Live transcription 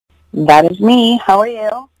That is me. How are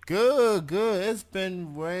you? Good, good. It's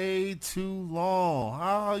been way too long.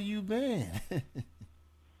 How you been?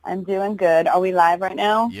 I'm doing good. Are we live right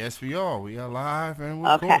now? Yes, we are. We are live and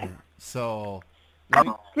Okay. recording. So, let I'm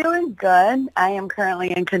me. doing good. I am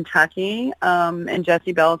currently in Kentucky, in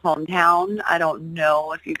Jesse Bell's hometown. I don't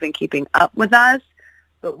know if you've been keeping up with us,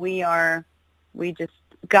 but we just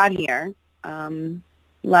got here um,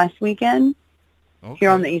 last weekend here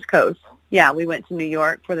on the Okay. East Coast. Yeah, we went to New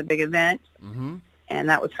York for the big event, Mm-hmm. and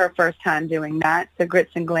that was her first time doing that. The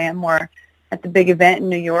Grits and Glam were at the big event in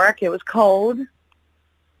New York. It was cold.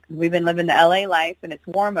 We've been living the LA life and it's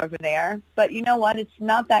warm over there. But you know what? It's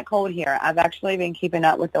not that cold here. I've actually been keeping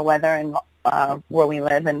up with the weather in where we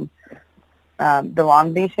live in the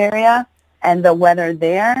Long Beach area. And the weather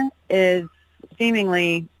there is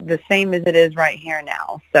seemingly the same as it is right here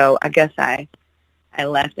now. So I guess I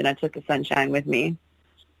left and I took the sunshine with me.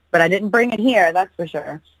 But I didn't bring it here, that's for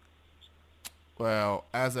sure. Well,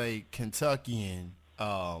 as a Kentuckian,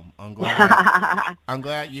 I'm glad. I'm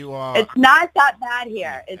glad you are. It's not that bad Yeah,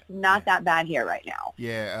 here. It's yeah, not that bad here right now.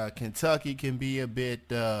 yeah. Kentucky can be a bit,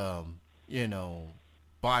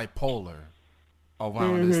 bipolar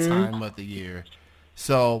around this Mhm. time of the year.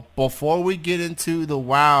 So before we get into the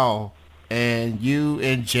wow and you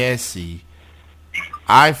and Jesse,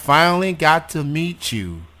 I finally got to meet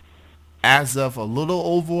you as of a little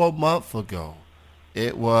over a month ago.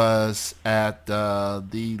 It was at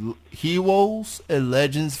the Heroes and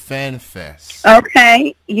Legends Fan Fest.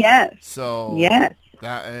 Okay. Yes. So Yes.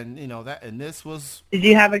 this was, Did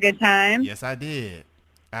you have a good time? yes, I did.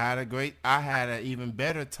 I had an even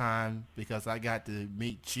better time because I got to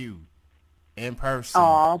meet you in person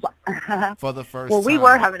Oh, for the well, first we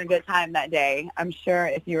were time. having a good time that day. I'm sure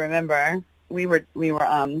if you remember, we were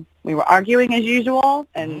arguing as usual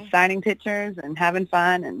and Hmm. signing pictures and having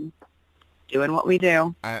fun and doing what we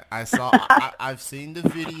do. I've seen the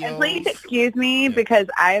And please videos. excuse me Yeah. because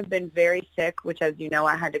I have been very sick, which, as you know,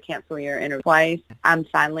 I had to cancel your interview twice. I'm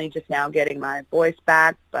finally just now getting my voice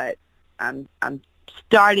back, but I'm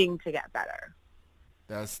starting to get better.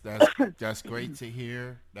 That's that's that's great to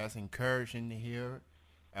hear. That's encouraging to hear.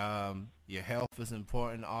 Your health is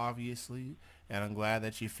important, obviously, and I'm glad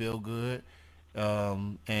that you feel good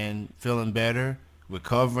and feeling better,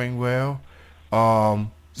 recovering well.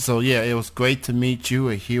 So yeah, it was great to meet you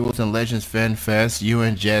at Heroes and Legends Fan Fest. You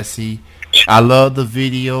and Jesse. I love the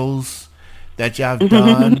videos that y'all have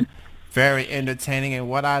done. Very entertaining, and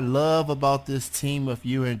what I love about this team of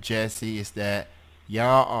you and Jesse is that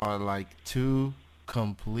y'all are like two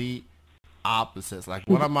complete opposites. Like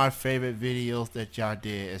one of my favorite videos that y'all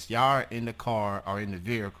did is y'all are in the car or in the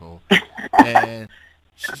vehicle, and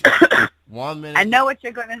sh- one I minute, know what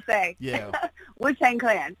you're going to say. yeah, Wu-Tang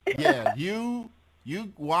Clan. yeah, you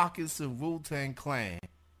walking some Wu Tang Clan,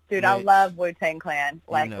 Dude, I which love Wu-Tang Clan. you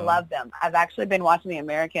Like, know, love them. I've actually been watching the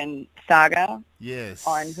American Saga on yes,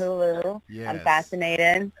 Hulu. I'm yes,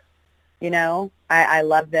 fascinated. I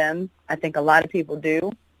love them. I think a lot of people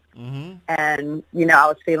do. mm-hmm, And, I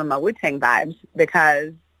was feeling my Wu-Tang vibes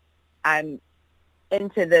because I'm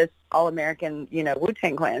into this All-American,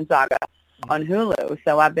 Wu-Tang Clan saga on Hulu.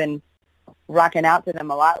 So I've been rocking out to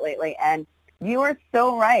them a lot lately. And you are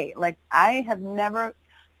so right. Like, I have never,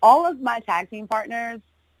 all of my tag team partners,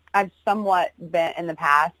 I've somewhat been in the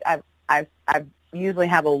past. I've usually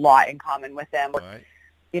have a lot in common with them. right,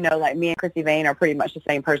 Like me and Chrissy Vane are pretty much the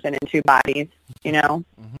same person in two bodies,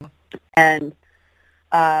 mm-hmm, and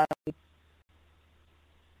uh,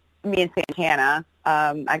 me and Santana,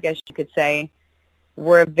 I guess you could say,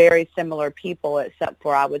 we're very similar people, except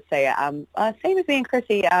for I would say same as me and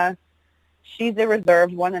Chrissy. She's the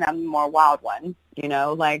reserved one, and I'm the more wild one.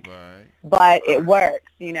 right, But it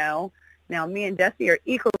works. Now me and Jesse are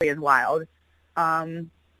equally as wild,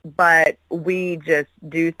 but we just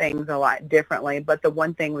do things a lot differently. But the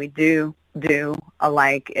one thing we do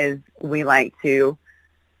alike is we like to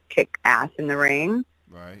kick ass in the ring,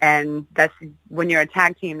 right, and that's when you're a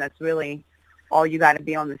tag team. That's really all you got to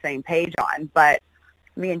be on the same page on. But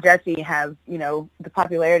me and Jesse have, the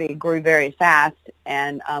popularity grew very fast,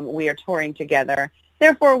 and we are touring together.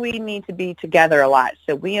 Therefore, we need to be together a lot.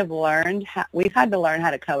 So we've had to learn how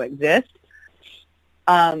to coexist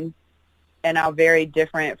um, in our very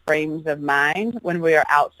different frames of mind when we are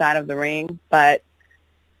outside of the ring. But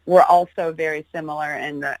we're also very similar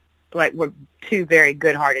in like, we're two very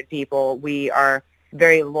good-hearted people. We are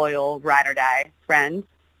very loyal, ride or die friends.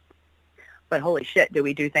 But holy shit, do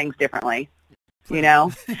we do things differently, you pretty,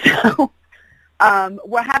 know? So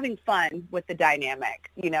we're having fun with the dynamic.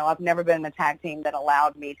 I've never been in a tag team that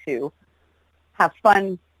allowed me to have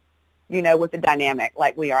fun, with the dynamic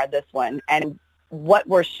like we are this one. And what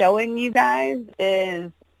we're showing you guys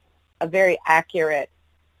is a very accurate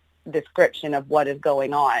description of what is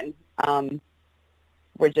going on.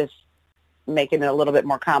 We're just making it a little bit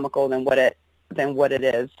more comical than what it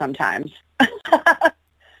is sometimes.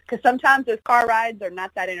 Because sometimes those car rides are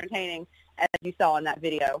not that entertaining, as you saw in that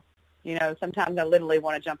video. You know, sometimes I literally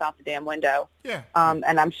want to jump out the damn window. Yeah.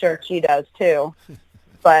 And I'm sure she does too.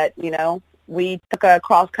 But, you know, we took a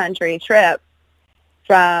cross-country trip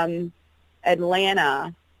from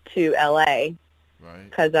Atlanta to L.A.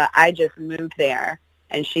 because I just moved there,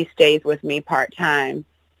 and she stays with me part-time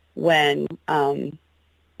when,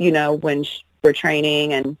 you know, when we're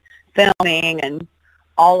training and filming and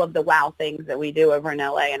all of the wow things that we do over in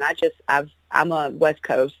L.A. And I'm a West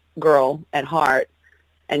Coast girl at heart,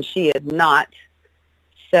 and she is not.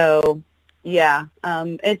 So, yeah,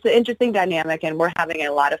 it's an interesting dynamic, and we're having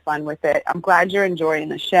a lot of fun with it. I'm glad you're enjoying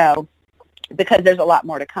the show because there's a lot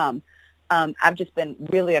more to come. I've just been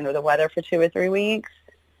really under the weather for 2 or 3 weeks,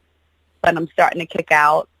 but I'm starting to kick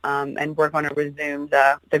out, and we're going to resume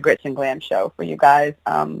the Grits and Glam show for you guys.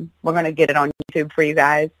 We're going to get it on YouTube for you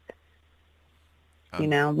guys. You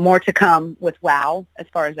know, more to come with WOW as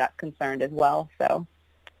far as that's concerned as well. So,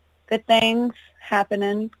 good things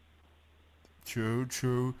happening.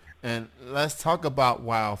 True. And let's talk about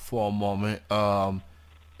WOW for a moment.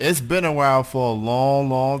 It's been a while for a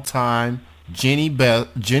long time. Jeanie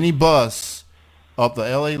Buss of the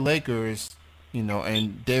LA Lakers, you know,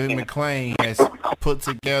 and David McClain has put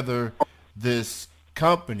together this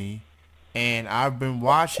company, and I've been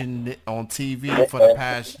watching it on TV for the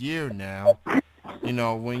past year now. You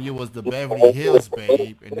know, when you was the Beverly Hills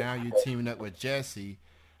Babe, and now you're teaming up with Jessie.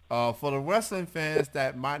 For the wrestling fans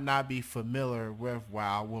that might not be familiar with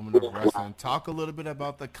WOW, Women of Wrestling, talk a little bit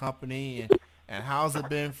about the company and how's it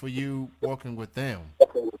been for you working with them?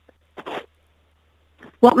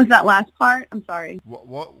 What was that last part? I'm sorry.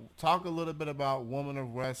 What talk a little bit about Women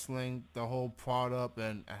of Wrestling, the whole product,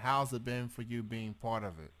 and how's it been for you being part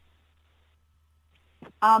of it?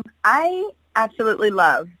 I absolutely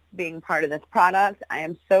love being part of this product. I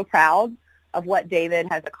am so proud of what David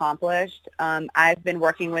has accomplished. I've been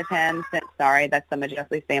working with him since, sorry, that's some of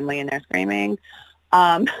Jesse's family and they're screaming.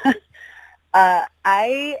 I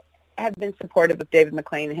have been supportive of David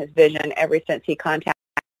McClain and his vision ever since he contacted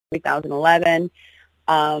me in 2011,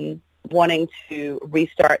 wanting to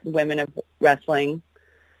restart Women of Wrestling.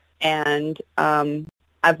 And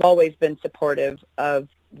I've always been supportive of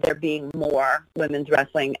there being more women's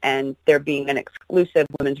wrestling and there being an exclusive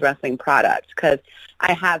women's wrestling product, because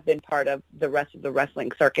I have been part of the rest of the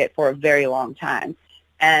wrestling circuit for a very long time.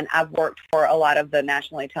 And I've worked for a lot of the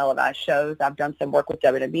nationally televised shows. I've done some work with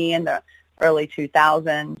WWE in the early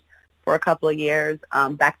 2000s for a couple of years.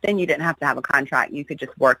 Back then, you didn't have to have a contract. You could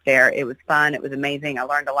just work there. It was fun. It was amazing. I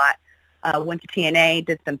learned a lot. Went to TNA,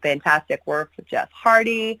 did some fantastic work with Jeff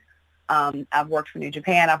Hardy. I've worked for New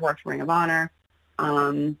Japan. I've worked for Ring of Honor.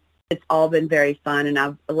 It's all been very fun, and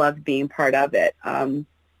I've loved being part of it.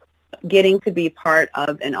 Getting to be part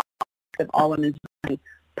of an all-women's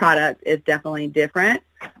product is definitely different,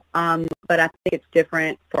 but I think it's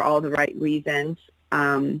different for all the right reasons.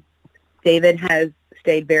 David has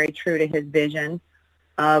stayed very true to his vision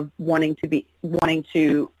of wanting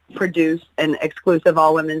to produce an exclusive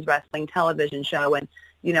all-women's wrestling television show, and,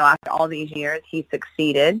 you know, after all these years, he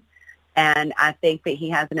succeeded. And I think that he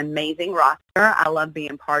has an amazing roster. I love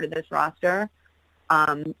being part of this roster.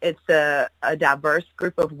 It's a diverse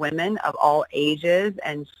group of women of all ages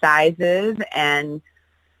and sizes and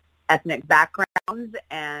ethnic backgrounds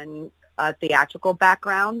and theatrical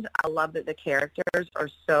backgrounds. I love that the characters are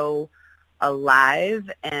so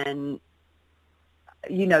alive and,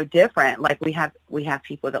 you know, different. Like we have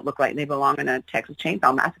people that look like they belong in a Texas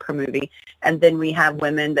Chainsaw Massacre movie, and then we have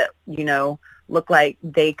women that, you know, look like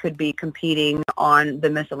they could be competing on the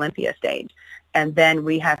Miss Olympia stage. And then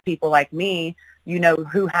we have people like me, you know,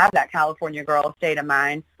 who have that California girl state of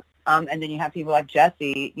mind. And then you have people like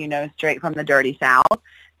Jessie, you know, straight from the dirty South.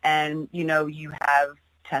 And, you know, you have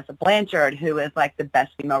Tessa Blanchard, who is like the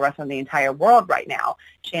best female wrestler in the entire world right now.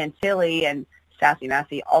 Chantilly and Sassy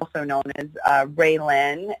Massey, also known as Ray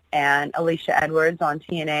Lynn, and Alicia Edwards on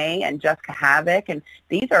TNA, and Jessica Havoc. And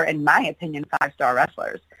these are, in my opinion, 5-star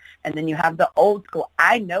wrestlers. And then you have the old school.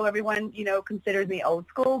 I know everyone, you know, considers me old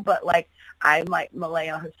school, but, like, I'm like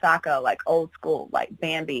Malaya Hosaka, like old school, like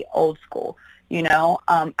Bambi, old school, you know.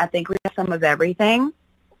 I think we have some of everything.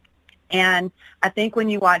 And I think when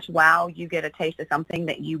you watch WOW, you get a taste of something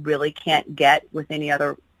that you really can't get with any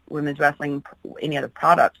other women's wrestling, any other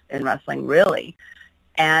product in wrestling, really.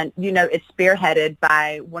 And, you know, it's spearheaded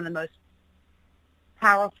by one of the most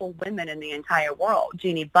powerful women in the entire world.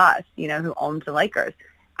 Jeannie Buss, you know, who owns the Lakers.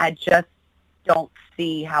 I just don't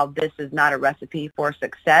see how this is not a recipe for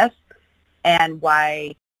success, and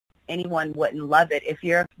why anyone wouldn't love it. If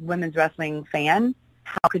you're a women's wrestling fan,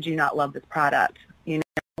 how could you not love this product? You know,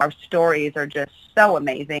 our stories are just so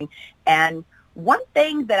amazing. And one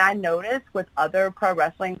thing that I notice with other pro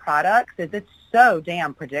wrestling products is it's so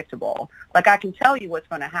damn predictable. Like, I can tell you what's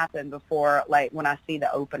going to happen before, like, when I see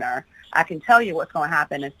the opener. I can tell you what's going to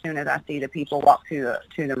happen as soon as I see the people walk to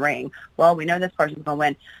the ring. Well, we know this person's going to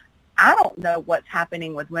win. I don't know what's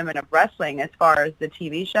happening with Women of Wrestling as far as the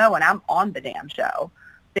TV show, and I'm on the damn show,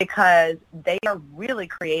 because they are really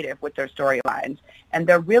creative with their storylines, and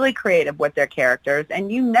they're really creative with their characters, and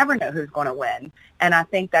you never know who's going to win. And I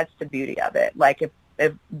think that's the beauty of it. Like,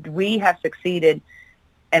 if we have succeeded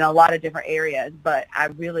in a lot of different areas, but I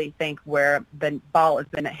really think where the ball has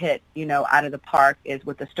been hit, you know, out of the park is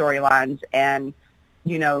with the storylines and,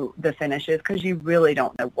 you know, the finishes, because you really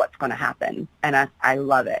don't know what's going to happen, and I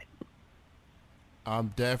love it.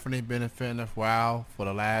 I'm definitely been a fan of WoW for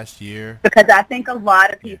the last year. Because I think a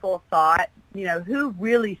lot of people thought, you know, who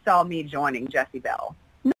really saw me joining Jessie Bell?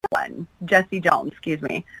 No one. Jessie Jones, excuse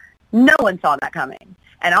me. No one saw that coming.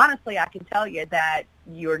 And honestly, I can tell you that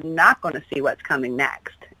you're not going to see what's coming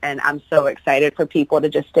next. And I'm so excited for people to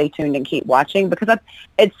just stay tuned and keep watching, because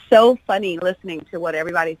it's so funny listening to what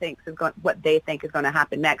everybody thinks is going, what they think is going to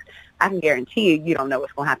happen next. I can guarantee you don't know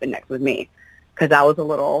what's going to happen next with me, because I was a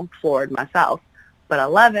little floored myself. But I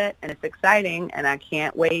love it, and it's exciting, and I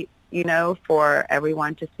can't wait, you know, for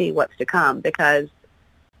everyone to see what's to come, because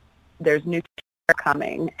there's new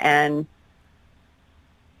coming, and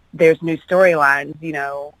there's new storylines, you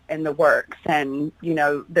know, in the works, and, you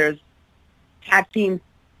know, there's tag team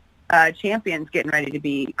champions getting ready to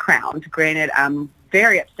be crowned. Granted, I'm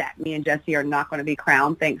very upset. Me and Jessie are not going to be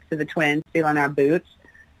crowned thanks to the twins stealing our boots.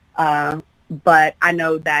 But I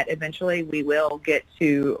know that eventually we will get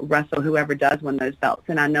to wrestle whoever does win those belts.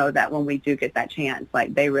 And I know that when we do get that chance,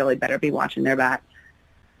 like, they really better be watching their back.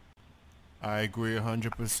 I agree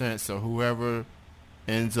 100%. So whoever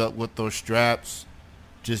ends up with those straps,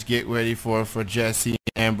 just get ready for Jessie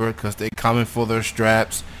and Amber, because they're coming for their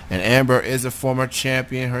straps. And Amber is a former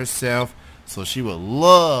champion herself, so she would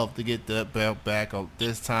love to get the belt back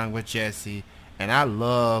this time with Jessie. And I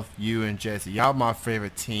love you and Jessie. Y'all my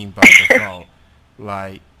favorite team by default.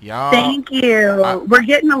 Like, y'all. Thank you. We're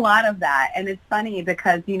getting a lot of that. And it's funny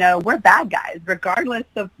because, you know, we're bad guys, regardless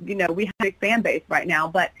of, you know, we have a big fan base right now.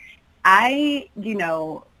 But you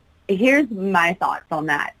know, here's my thoughts on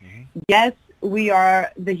that. Mm-hmm. Yes, we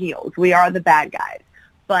are the heels. We are the bad guys.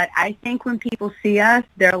 But I think when people see us,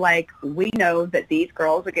 they're like, we know that these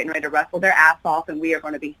girls are getting ready to wrestle their ass off, and we are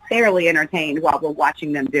going to be thoroughly entertained while we're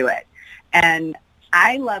watching them do it. And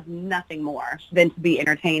I love nothing more than to be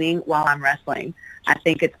entertaining while I'm wrestling. I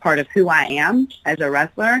think it's part of who I am as a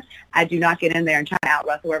wrestler. I do not get in there and try to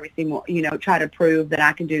out-wrestle every single, you know, try to prove that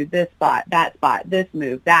I can do this spot, this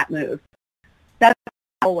move, that move. That's the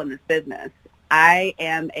goal in this business. I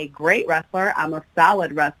am a great wrestler. I'm a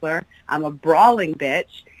solid wrestler. I'm a brawling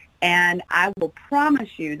bitch. And I will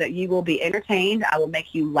promise you that you will be entertained. I will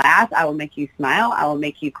make you laugh. I will make you smile. I will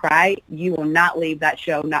make you cry. You will not leave that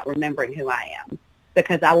show not remembering who I am,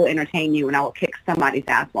 because I will entertain you and I will kick somebody's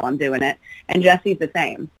ass while I'm doing it. And Jessie's the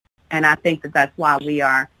same. And I think that that's why we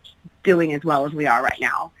are doing as well as we are right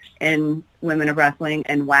now in Women of Wrestling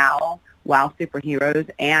and WoW Superheroes,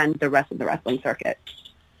 and the rest of the wrestling circuit.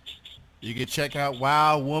 You can check out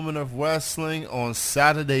WoW Women of Wrestling on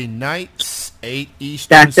Saturday nights, 8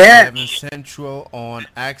 Eastern, 7 Central on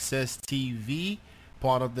Access TV,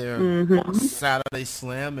 part of their Saturday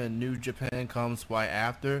Slam, and New Japan comes right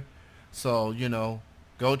after. So, you know,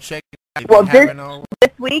 go check it out. Well,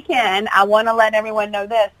 this weekend, I want to let everyone know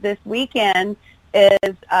this. This weekend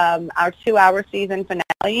is our 2-hour season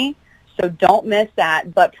finale, so don't miss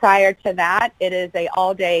that. But prior to that, it is a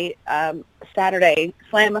all-day Saturday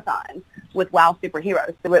Slamathon with WoW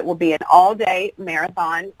Superheroes. So it will be an all-day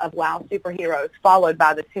marathon of WoW Superheroes, followed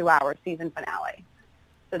by the 2-hour season finale.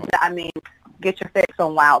 So, I mean, get your fix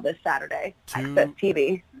on WoW this Saturday. Access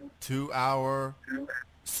TV. 2-hour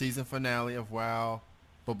season finale of WoW.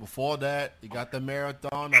 But before that, you got the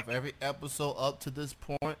marathon of every episode up to this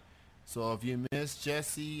point. So if you missed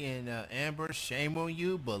Jessie and Amber, shame on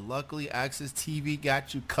you. But luckily, Access TV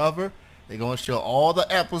got you covered. They're going to show all the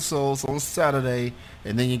episodes on Saturday.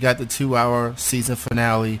 And then you got the 2-hour season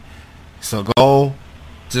finale. So go.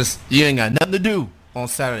 You ain't got nothing to do on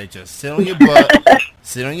Saturday. Just sit on your butt,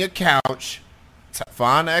 sit on your couch,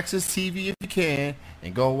 find Access TV if you can,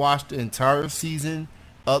 and go watch the entire season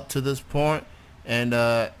up to this point.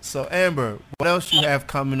 And so, Amber, what else you have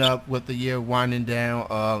coming up with the year winding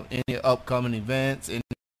down? Any upcoming events? Anything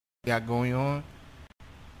you got going on?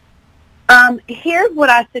 Here's what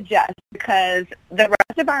I suggest, because the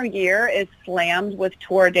rest of our year is slammed with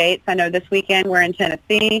tour dates. I know this weekend we're in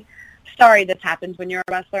Tennessee. Sorry this happens when you're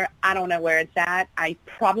a wrestler. I don't know where it's at. I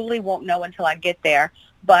probably won't know until I get there.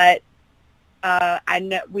 But I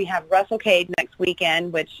know we have WrestleCade next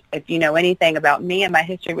weekend, which if you know anything about me and my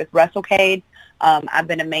history with WrestleCade, I've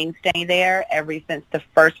been a mainstay there ever since the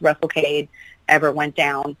first WrestleCade ever went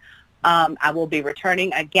down. I will be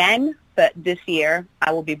returning again, but this year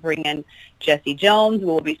I will be bringing Jesse Jones. We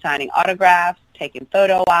will be signing autographs, taking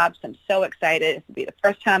photo ops. I'm so excited. This will be the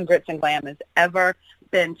first time Grits and Glam has ever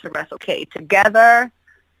been to WrestleCade together.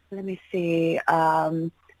 Let me see.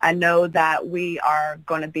 I know that we are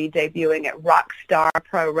going to be debuting at Rockstar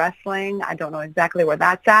Pro Wrestling. I don't know exactly where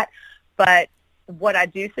that's at, but what I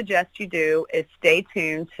do suggest you do is stay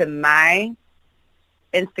tuned to my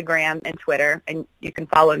Instagram and Twitter, and you can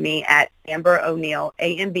follow me at Amber O'Neal,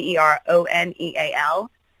 AMBERONEAL,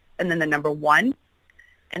 and then the number 1,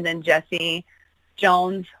 and then Jesse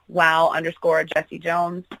Jones, _Jesse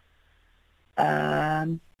Jones.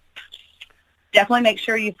 Definitely make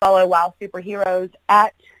sure you follow Wow Superheroes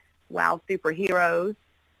at Wow Superheroes.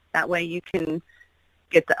 That way you can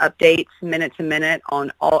get the updates minute to minute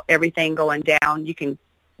on everything going down. You can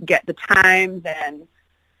get the times and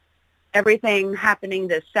everything happening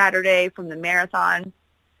this Saturday from the marathon,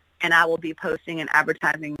 and I will be posting and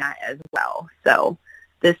advertising that as well. So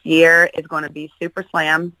this year is going to be Super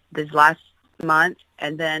Slam this last month,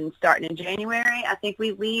 and then starting in January, I think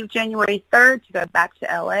we leave January 3rd to go back to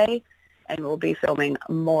LA, and we'll be filming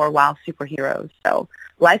more Wow Superheroes. So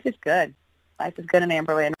life is good. Life is good in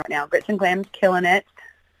Amberland right now. Grits and Glam's killing it,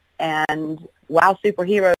 and Wow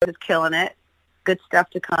Superheroes is killing it. Good stuff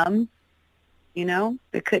to come. You know,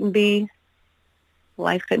 life couldn't be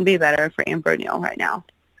better for Amber O'Neal right now.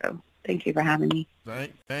 So thank you for having me.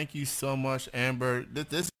 Thank you so much, Amber.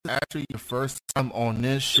 This is actually your first time on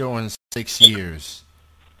this show in 6 years.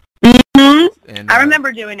 Mm-hmm. And I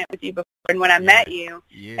remember doing it with you before, and when I met you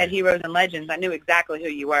at Heroes and Legends, I knew exactly who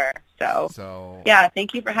you were. So yeah,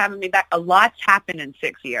 thank you for having me back. A lot's happened in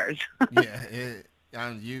 6 years.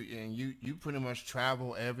 You pretty much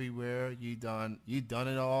travel everywhere. You done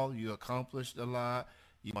it all. You accomplished a lot.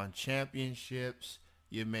 You won championships.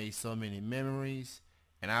 You made so many memories.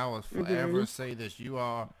 And I will forever say this: you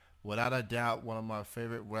are, without a doubt, one of my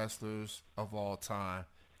favorite wrestlers of all time.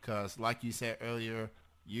 Because, like you said earlier,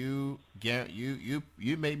 you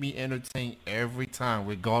made me entertained every time,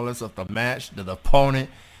 regardless of the match, the opponent,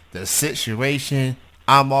 the situation.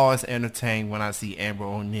 I'm always entertained when I see Amber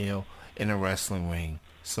O'Neal in a wrestling ring.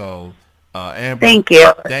 So, Amber, thank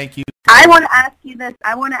you. Thank you. I want to ask you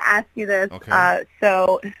this. Okay.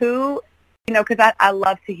 So who, because I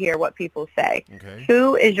love to hear what people say. Okay.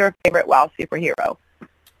 Who is your favorite Wow Superhero?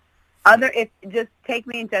 Just take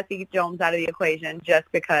me and Jesse Jones out of the equation,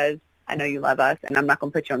 just because I know you love us, and I'm not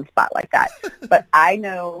going to put you on the spot like that. But I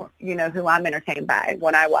know, who I'm entertained by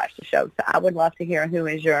when I watch the show. So I would love to hear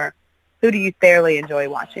who do you thoroughly enjoy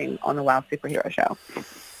watching on the Wow Superhero show?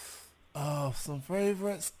 Some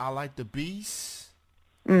favorites. I like the Beast.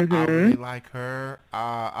 Mm-hmm. I really like her.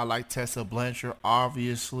 I like Tessa Blanchard,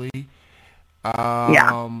 obviously.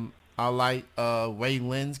 I like Wei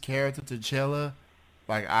Lin's character, T'Challa.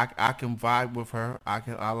 Like I can vibe with her.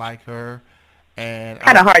 I like her. And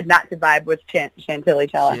kind of hard not to vibe with Chantilly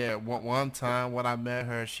Chella. Yeah, one time when I met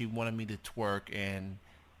her, she wanted me to twerk, and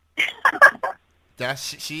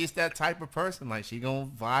she's that type of person. Like, she gonna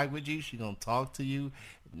vibe with you, she gonna talk to you.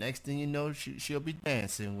 Next thing you know, she'll be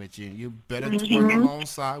dancing with you. You better twerk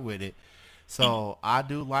alongside with it. So I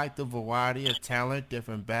do like the variety of talent,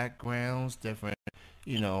 different backgrounds, different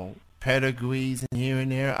pedigrees, and here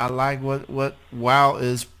and there. I like what WoW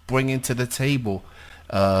is bringing to the table.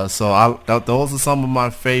 So those are some of my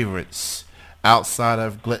favorites outside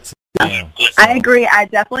of Glitz. So. I agree. I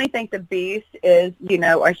definitely think the Beast is,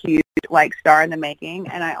 a huge star in the making,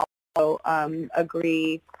 and I also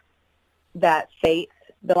agree that Fate,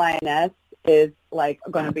 the Lioness, is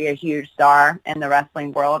going to be a huge star in the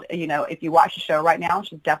wrestling world. If you watch the show right now,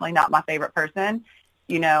 she's definitely not my favorite person.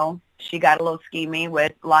 She got a little schemy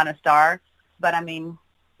with Lana Starr, but I mean,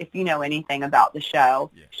 if you know anything about the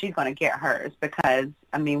show, she's going to get hers, because,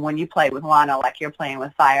 I mean, when you play with Lana, you're playing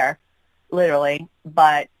with fire, literally.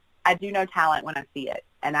 But I do know talent when I see it,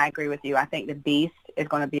 and I agree with you. I think the Beast is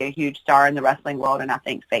going to be a huge star in the wrestling world, and I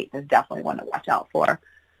think Fate is definitely one to watch out for.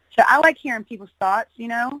 So I like hearing people's thoughts,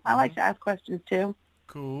 I like to ask questions, too.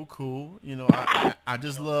 Cool, cool. You know, I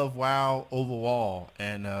just love WoW overall,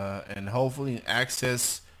 and hopefully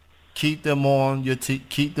Access keep them on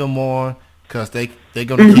keep them on, because they're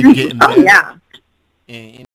gonna keep getting Oh better. yeah. And